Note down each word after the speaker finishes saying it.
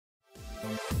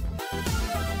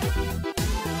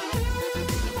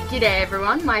G'day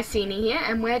everyone, Myseenee here,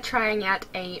 and we're trying out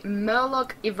a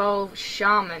Murloc Evolve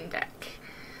Shaman deck.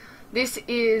 This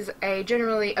is a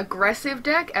generally aggressive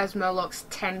deck, as Murlocs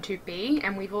tend to be,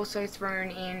 and we've also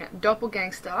thrown in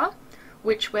Doppelgangster,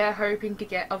 which we're hoping to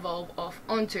get Evolve off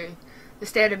onto. The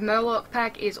standard Murloc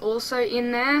pack is also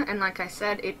in there, and like I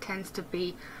said, it tends to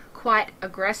be quite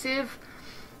aggressive.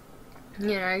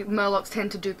 You know, Murlocs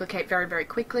tend to duplicate very, very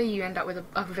quickly. You end up with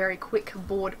a very quick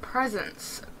board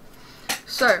presence.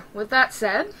 So, with that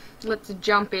said, let's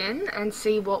jump in and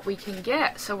see what we can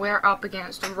get. So we're up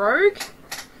against a Rogue.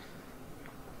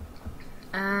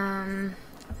 And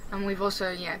we've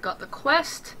also, got the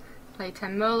quest. Play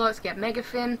 10 Murlocs, get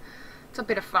Megafin. It's a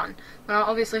bit of fun. But I'll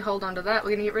obviously hold on to that. We're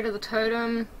going to get rid of the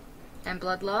Totem and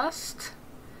Bloodlust.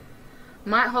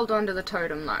 Might hold on to the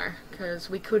Totem though, because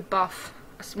we could buff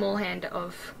a small hand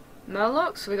of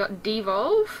Murlocs. So we got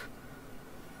Devolve.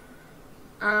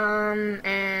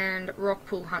 And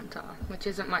Rockpool Hunter, which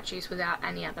isn't much use without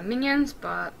any other minions,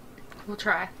 but we'll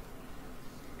try.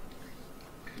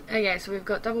 Okay, so we've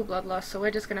got double Bloodlust, so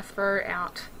we're just going to throw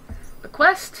out the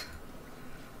quest.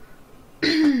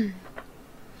 And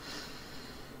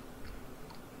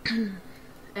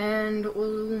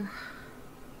we'll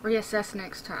reassess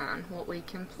next turn what we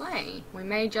can play. We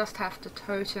may just have to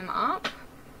totem up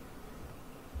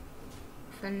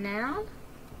for now.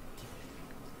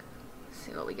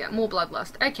 See what we get. More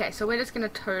Bloodlust. Okay, so we're just gonna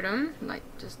totem, like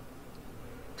just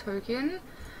token,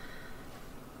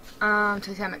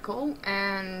 totemic call,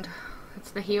 and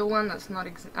it's the heal one. That's not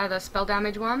the spell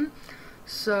damage one,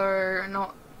 so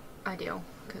not ideal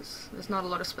because there's not a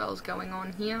lot of spells going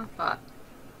on here, but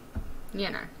you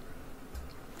know.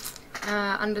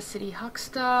 Undercity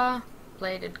Huckster,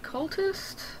 Bladed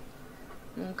Cultist.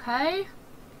 Okay,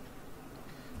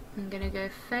 I'm gonna go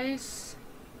face.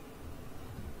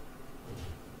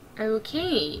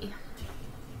 Okay,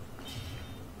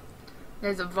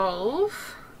 there's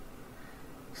Evolve,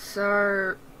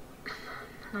 so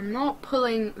I'm not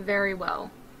pulling very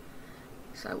well.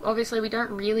 So obviously we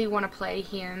don't really want to play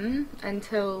him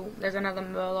until there's another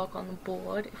Murloc on the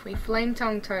board. If we Flame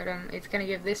Tongue Totem, it's going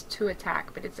to give this 2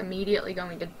 attack, but it's immediately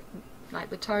going to, like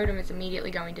the Totem is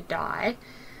immediately going to die.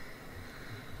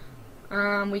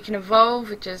 We can Evolve,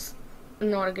 which is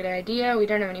not a good idea. We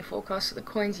don't have any forecast, so the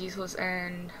coin's useless,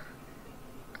 and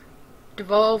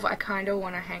Devolve I kind of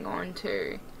want to hang on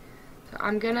to. So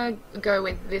I'm gonna go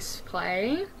with this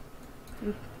play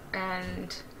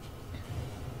and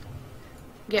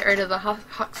get rid of the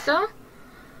Huckster.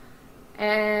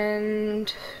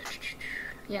 And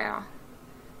yeah,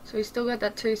 so we still got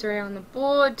that 2/3 on the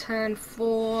board. Turn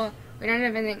 4. We don't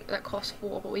have anything that costs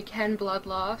 4, but we can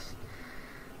Bloodlust.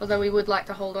 Although we would like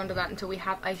to hold on to that until we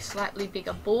have a slightly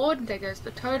bigger board. There goes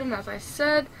the Totem, as I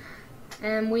said.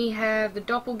 And we have the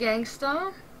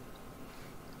Doppelgangster.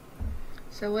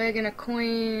 So we're going to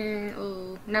coin...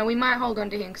 Ooh. Now we might hold on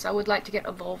to him because I would like to get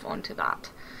Evolve onto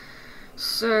that.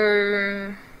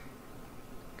 So...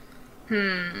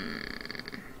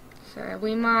 So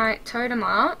we might Totem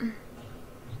up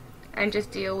and just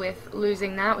deal with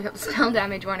losing that. We got the spell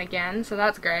damage one again, so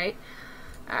that's great.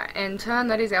 End turn,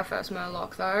 that is our first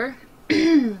Murloc though,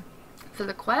 for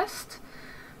the quest.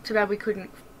 Too bad we couldn't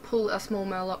pull a small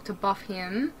Murloc to buff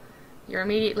him. You're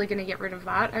immediately going to get rid of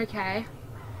that, okay.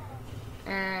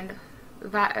 And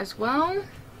that as well.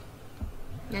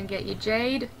 And get your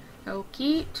Jade.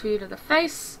 Okay, 2 to the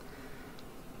face.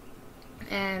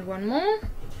 And 1 more.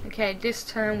 Okay, this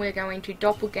turn we're going to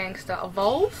Doppelgangster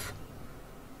Evolve.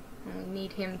 And we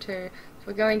need him to... So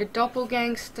we're going to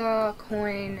Doppelgangster,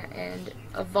 coin, and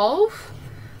Evolve.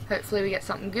 Hopefully we get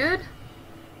something good.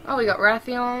 Oh, we got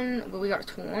Wrathion. Well, we got a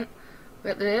Taunt. We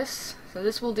got this. So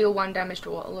this will deal 1 damage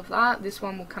to all of that. This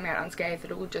one will come out unscathed.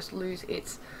 It will just lose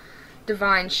its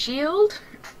Divine Shield.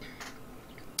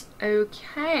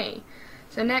 Okay.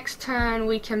 So next turn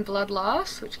we can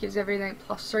Bloodlust, which gives everything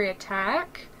 +3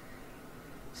 attack.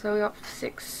 So we got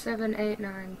 6, 7, 8,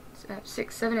 9...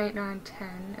 6, 7, 8, 9,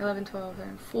 10, 11, 12,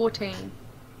 and 14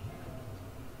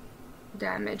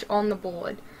 damage on the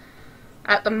board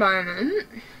at the moment.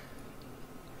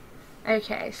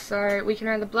 Okay, so we can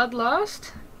either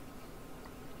Bloodlust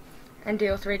and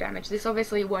deal 3 damage. This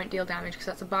obviously won't deal damage because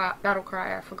that's a battle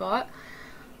cry, I forgot.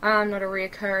 Not a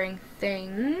reoccurring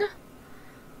thing.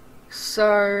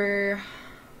 So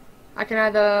I can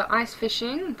either Ice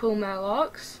Fishing, pull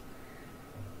Murlocs,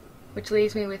 which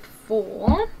leaves me with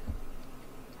 4.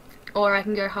 Or I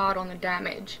can go hard on the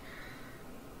damage,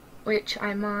 which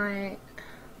I might...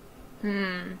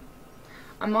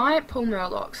 I might pull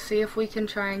Murloc, see if we can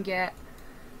try and get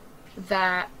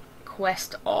that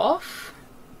quest off.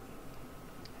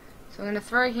 So I'm going to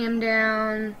throw him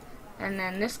down, and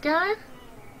then this guy.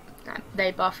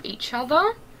 They buff each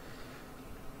other.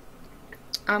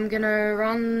 I'm going to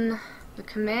run the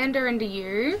commander into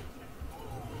you.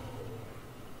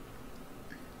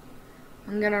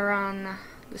 I'm going to run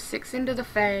the 6 into the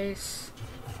face.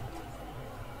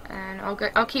 And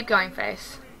I'll keep going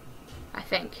face, I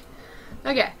think.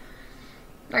 Okay.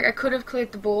 Like, I could have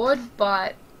cleared the board,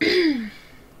 but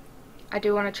I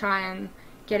do want to try and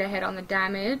get ahead on the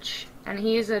damage. And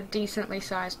he is a decently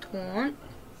sized taunt.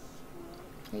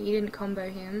 Yeah, you didn't combo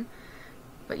him,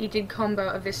 but you did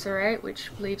combo Eviscerate, which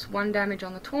leaves 1 damage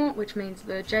on the taunt, which means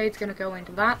the Jade's going to go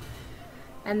into that.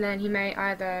 And then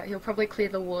he'll probably clear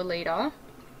the War Leader,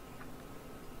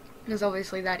 because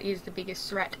obviously that is the biggest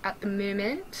threat at the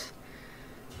moment.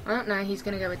 I don't know, he's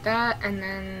going to go with that, and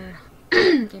then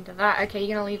into that. Okay,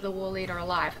 you're going to leave the War Leader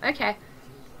alive. Okay.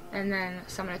 And then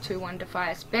summon a 2/1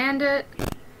 Defias Bandit.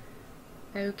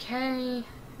 Okay,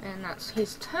 and that's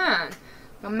his turn.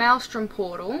 A Maelstrom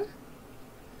Portal.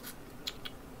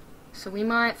 So we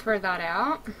might throw that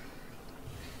out.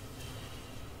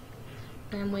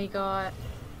 And we got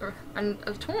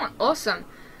a taunt. Awesome.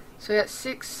 So we got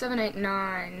 6, 7, 8,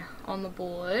 9 on the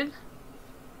board.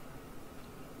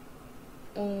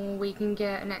 Or we can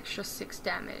get an extra 6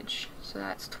 damage. So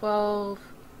that's 12,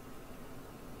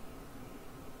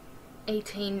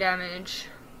 18 damage.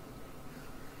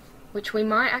 Which we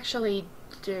might actually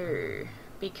do,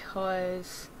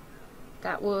 because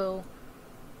that will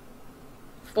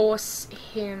force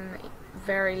him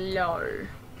very low.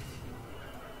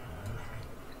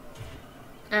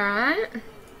 Alright,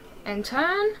 and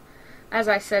turn. As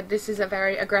I said, this is a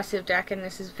very aggressive deck, and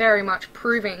this is very much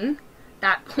proving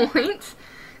that point.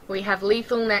 We have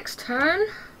lethal next turn,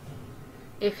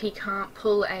 if he can't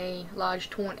pull a large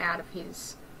taunt out of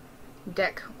his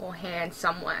deck or hand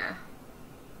somewhere.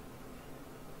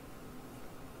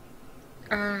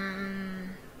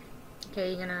 Okay,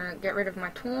 you're gonna get rid of my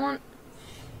taunt.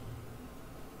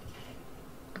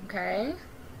 Okay.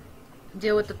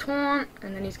 Deal with the taunt,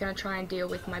 and then he's gonna try and deal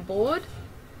with my board.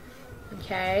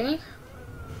 Okay.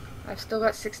 I've still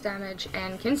got 6 damage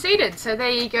and conceded. So there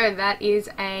you go. That is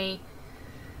a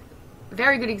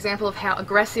very good example of how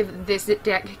aggressive this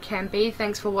deck can be.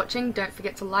 Thanks for watching. Don't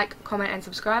forget to like, comment, and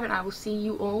subscribe, and I will see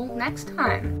you all next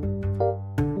time.